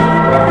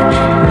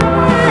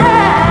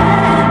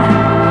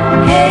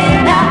 Hey,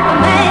 you're not the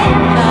man,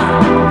 no.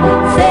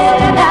 Say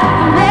you're not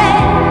the man.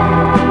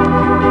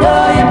 No,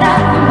 you're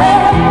not the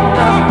man,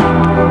 no.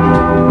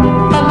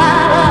 For my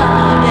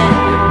love, yeah.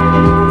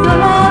 Your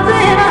love's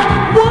in a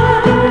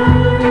world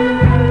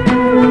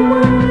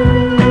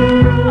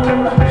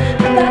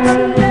that's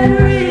not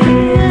real.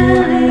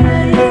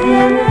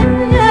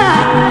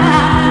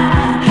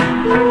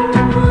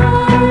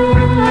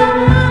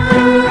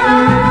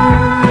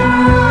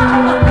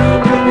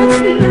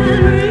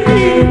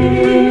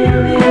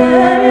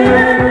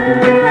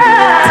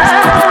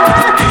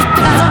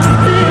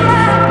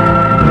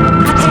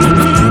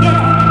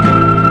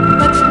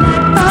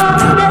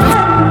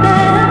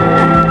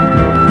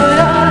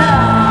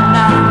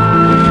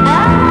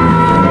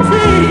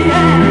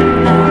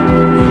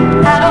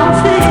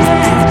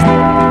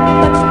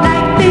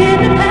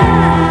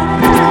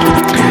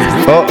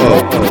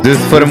 This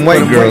is for them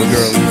white girls.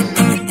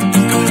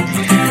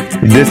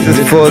 This is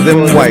for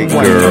them white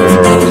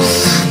girls.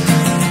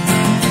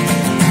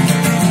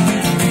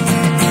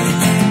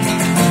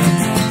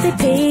 They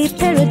paved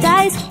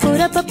paradise, put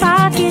up a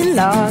parking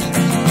lot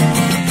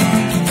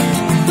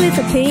with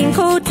a pink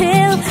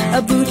hotel,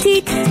 a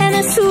boutique, and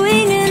a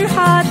swinging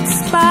hot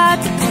spot.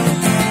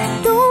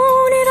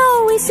 Don't it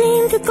always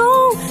seem to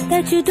go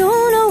that you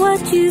don't know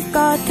what you've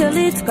got till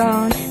it's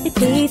gone? They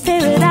paved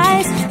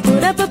paradise,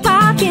 put up a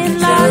parking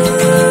lot.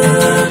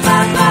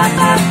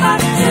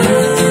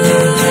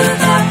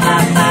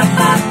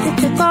 They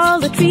took all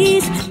the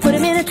trees, put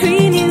them in a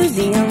tree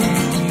museum,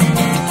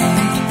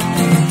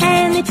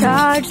 and they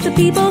charged the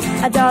people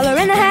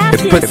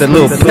 $1.50. It puts a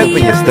little pep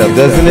in your stuff,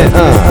 doesn't it?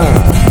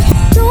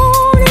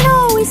 Don't it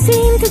always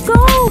seem to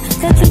go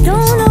that you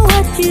don't know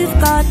what you've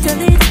got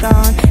till it's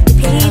gone? They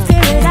paved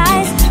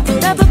paradise,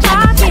 put up a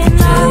parking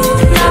lot.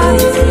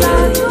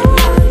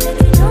 That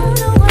you don't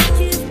know what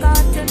you've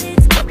got till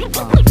it's gone.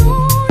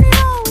 Don't it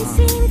always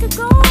seem to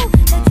go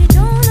that you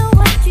don't know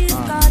what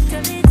you've got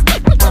till it's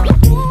gone?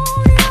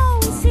 Don't it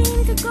always seem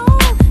to go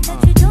that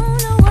you don't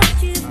know what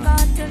you've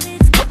got till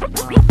it's gone?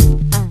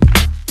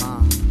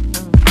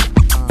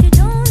 You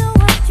don't know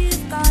what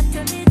you've got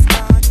till it's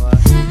gone.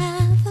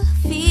 Have a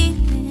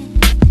feeling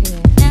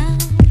now,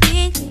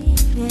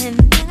 believing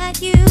that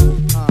you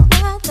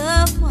are the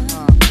one.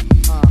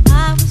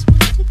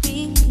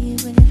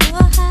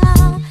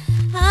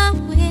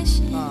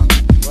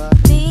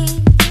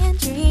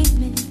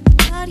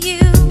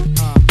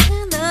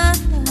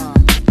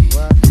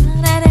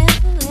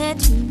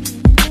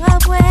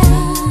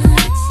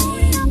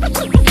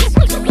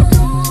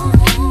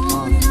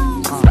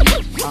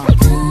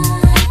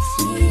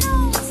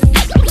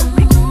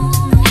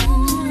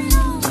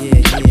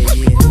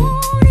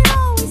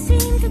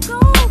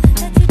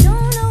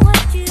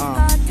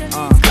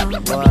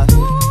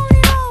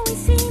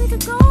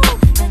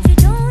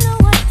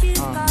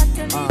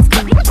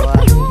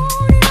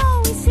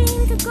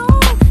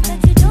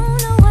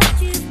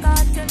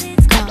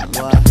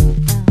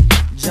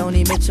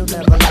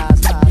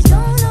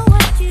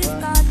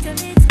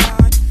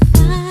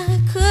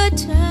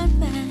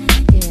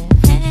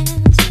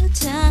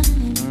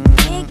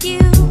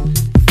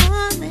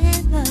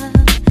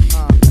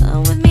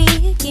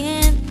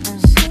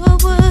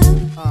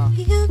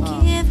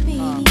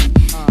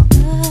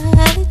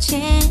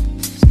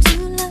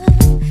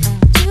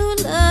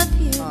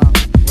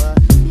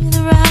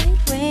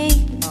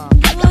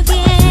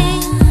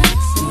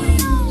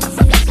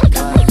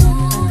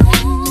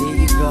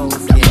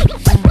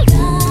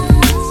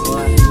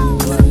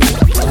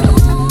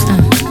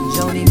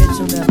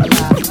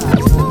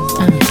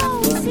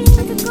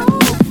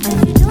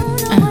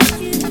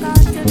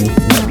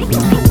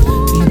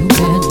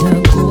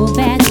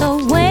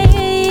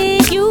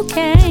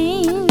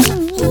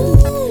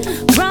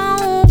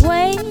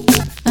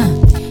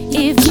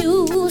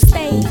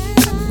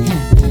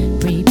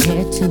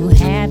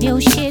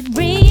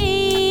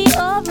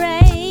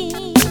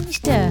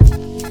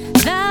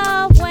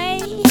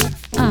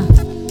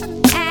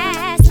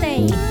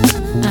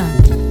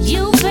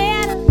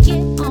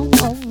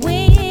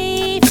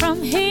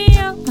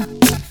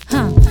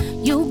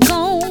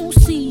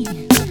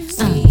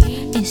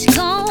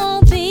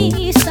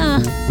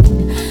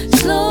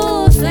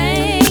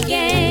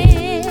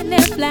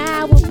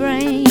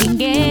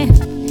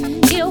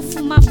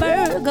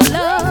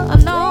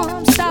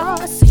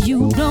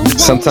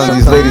 Sometimes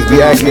these ladies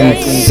be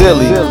acting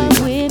silly,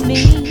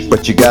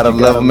 but you gotta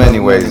love them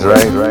anyways,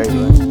 right?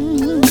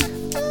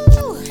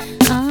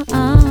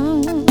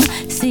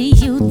 See,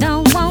 you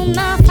don't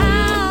wanna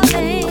fall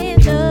in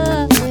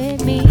love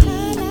with me.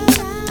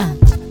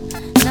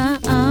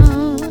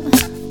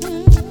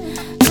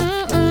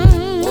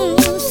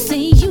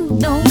 See, you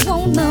don't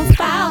wanna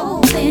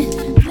fall in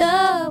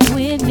love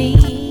with me.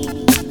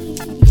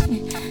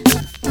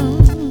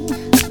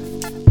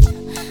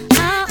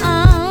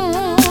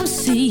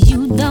 See,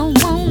 you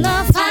don't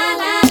wanna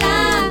fall in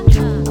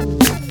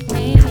love with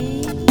me.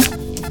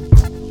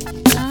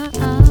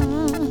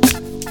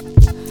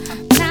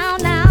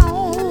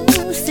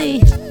 Now, see,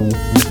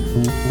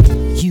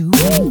 you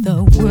ain't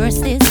the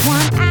worstest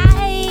one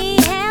I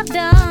have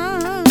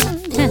done,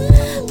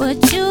 but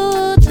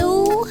you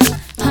do,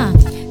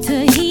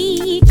 till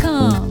he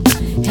come.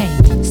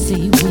 Hey,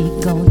 see, we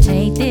gon'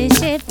 take this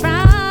shit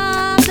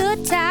from the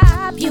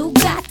top. You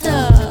got to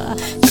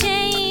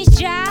change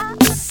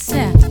jobs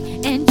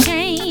and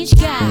change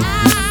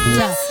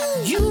guys.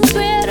 You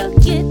better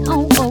get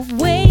on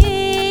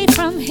away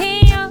from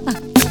here.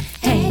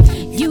 Hey,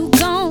 you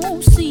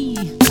gon' see,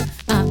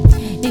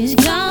 it's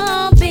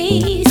gon'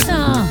 be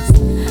some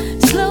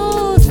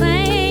slow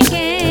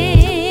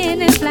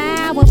singing and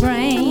flower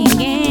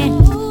bringing.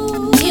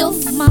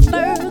 If my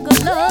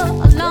burglar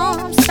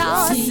alarm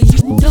starts,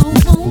 you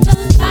don't wanna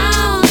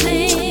fall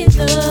in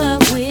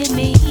love with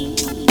me.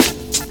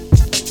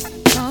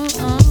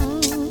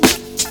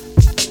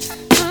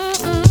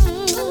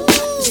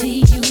 See,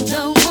 you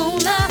don't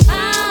wanna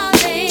fall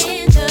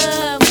in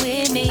love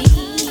with me.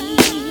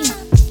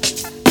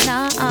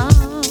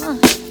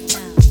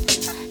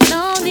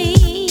 No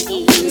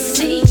need.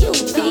 See, you.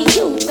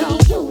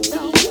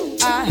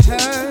 I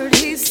heard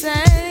he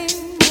sang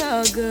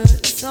a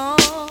good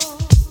song.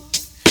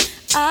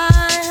 I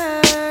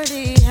heard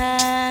he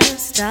had a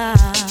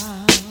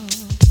style.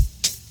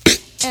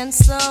 And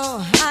so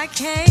I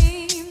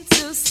came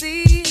to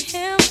see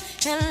him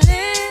and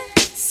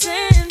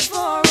listen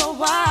for a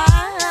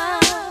while.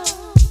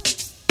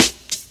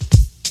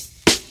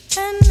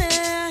 And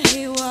there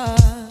he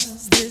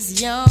was,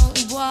 this young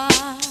boy,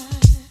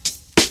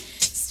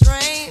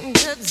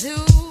 stranger to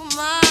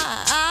my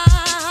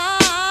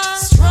eyes,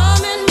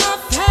 strumming my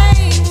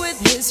pain with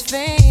his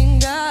fingers,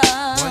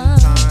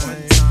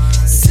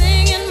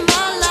 singing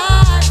my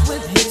life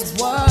with his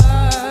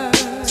words,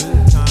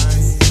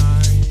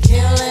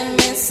 killing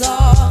me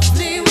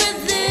softly with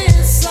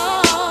this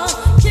song,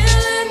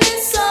 killing me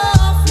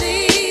softly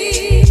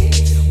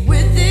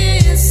with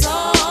this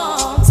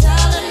song,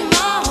 telling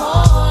my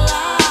whole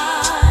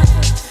life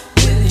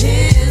with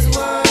his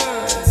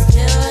words,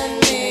 killing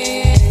me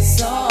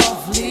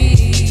softly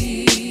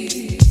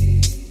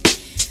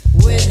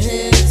with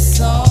his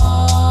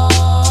song.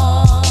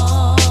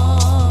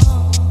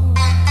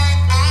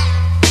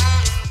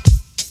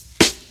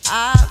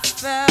 I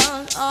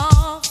felt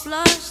all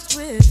flushed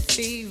with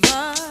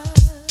fever,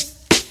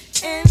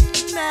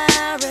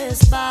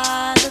 embarrassed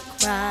by the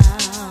crowd.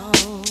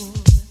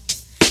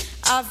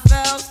 I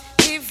felt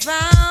he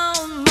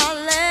found my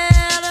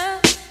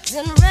letters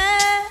and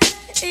read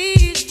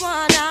each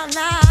one out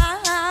loud.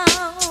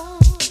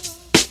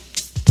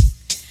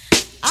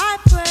 I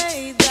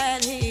prayed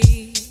that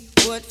he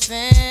would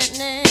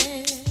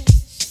finish,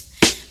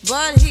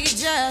 but he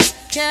just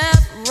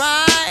kept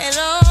right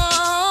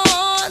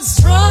on,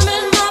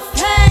 strumming my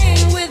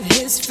pain with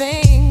his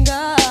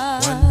fingers,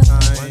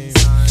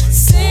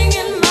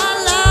 singing my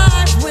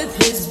life with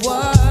his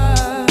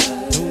words,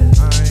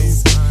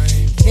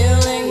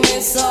 killing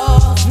me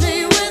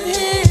softly with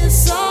his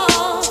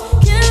song,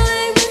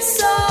 killing me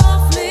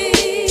softly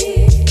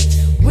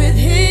with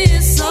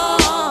his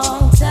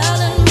song,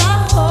 telling my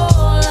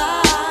whole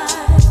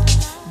life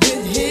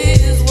with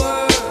his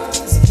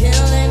words,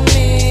 killing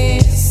me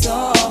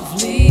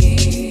softly.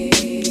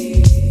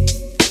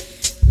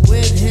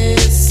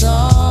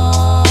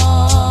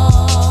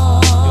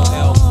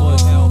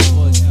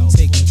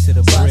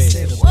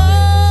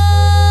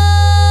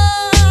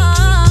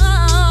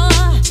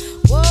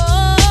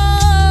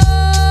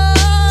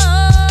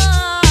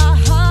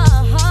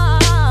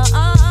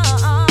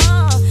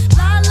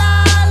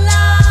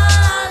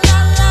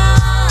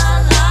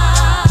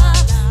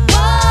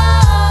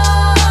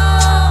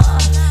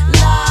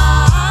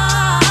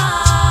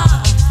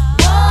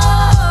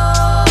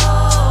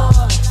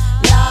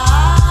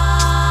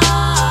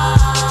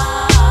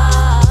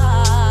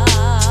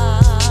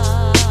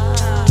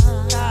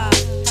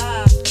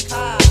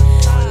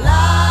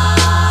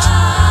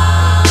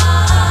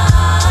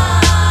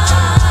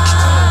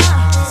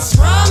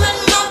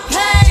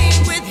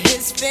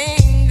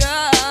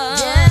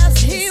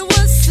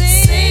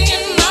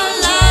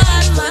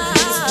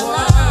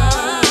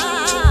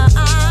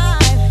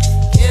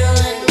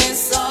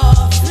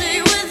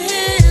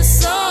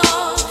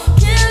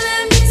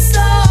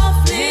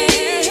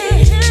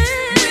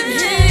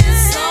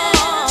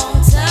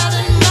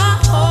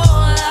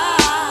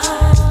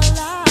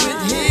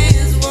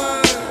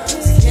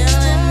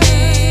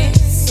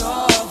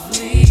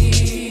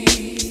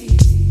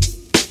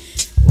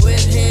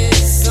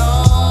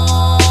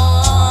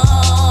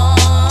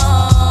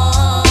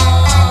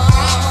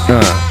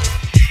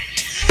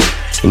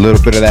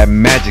 little bit of that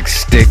magic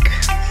stick.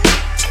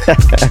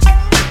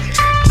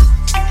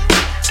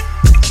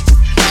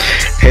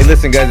 Hey,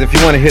 listen, guys, if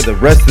you want to hear the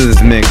rest of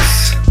this mix,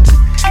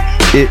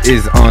 it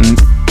is on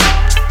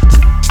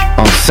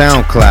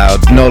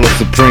SoundCloud, Nolo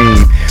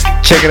Supreme.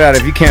 Check it out.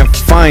 If you can't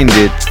find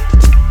it,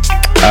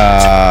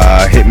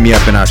 hit me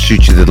up and I'll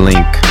shoot you the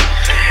link.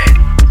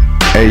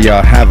 Hey,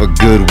 y'all, have a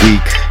good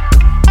week.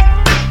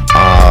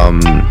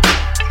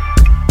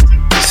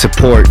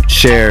 Support,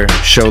 share,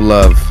 show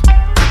love.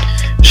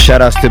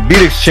 Shout outs to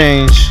Beat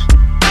Exchange,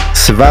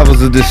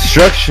 Survivals of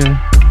Destruction,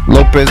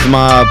 Lopez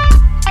Mob.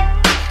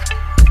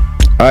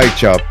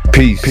 Alright, y'all.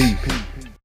 Peace.